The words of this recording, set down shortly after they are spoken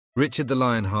Richard the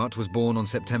Lionheart was born on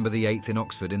September the 8th in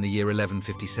Oxford in the year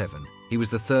 1157. He was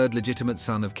the third legitimate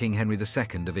son of King Henry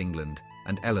II of England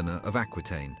and Eleanor of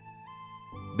Aquitaine.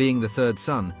 Being the third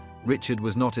son, Richard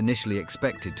was not initially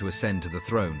expected to ascend to the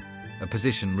throne, a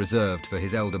position reserved for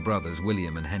his elder brothers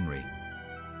William and Henry.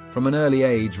 From an early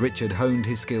age, Richard honed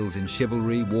his skills in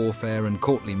chivalry, warfare, and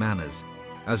courtly manners.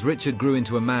 As Richard grew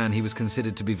into a man, he was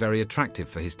considered to be very attractive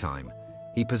for his time.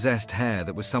 He possessed hair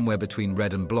that was somewhere between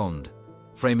red and blonde,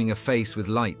 framing a face with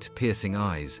light, piercing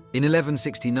eyes. In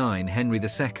 1169, Henry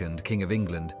II, King of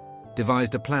England,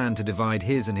 devised a plan to divide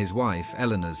his and his wife,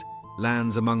 Eleanor's,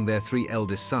 lands among their three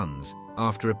eldest sons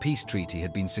after a peace treaty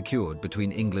had been secured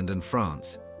between England and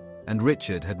France, and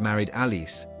Richard had married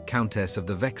Alice, Countess of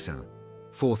the Vexin,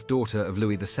 fourth daughter of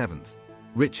Louis VII.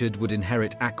 Richard would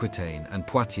inherit Aquitaine and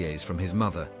Poitiers from his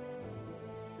mother,